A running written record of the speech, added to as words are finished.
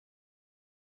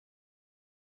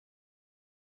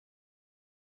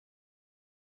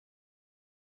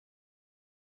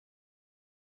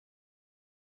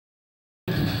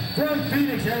from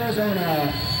Phoenix,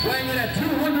 Arizona, weighing in at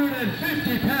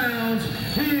 250 pounds,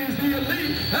 he is the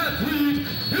elite athlete,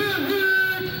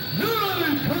 Derick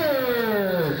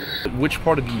Neikirk. Which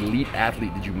part of the elite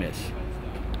athlete did you miss?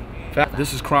 In fact,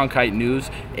 this is Cronkite News.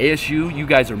 ASU, you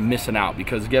guys are missing out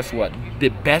because guess what? The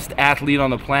best athlete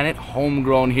on the planet,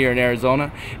 homegrown here in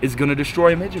Arizona, is going to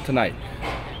destroy a midget tonight.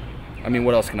 I mean,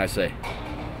 what else can I say?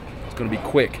 It's going to be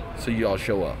quick, so you all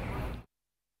show up.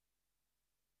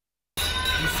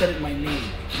 You said it my name,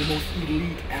 the most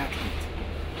elite athlete.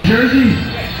 Jersey,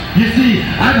 you see,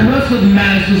 I've wrestled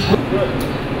Madison Square.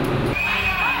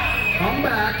 Come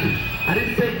back. I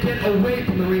didn't say get away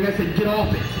from the ring, I said get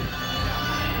off it.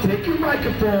 Take your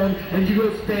microphone and you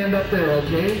go stand up there,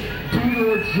 okay? Do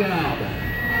your job.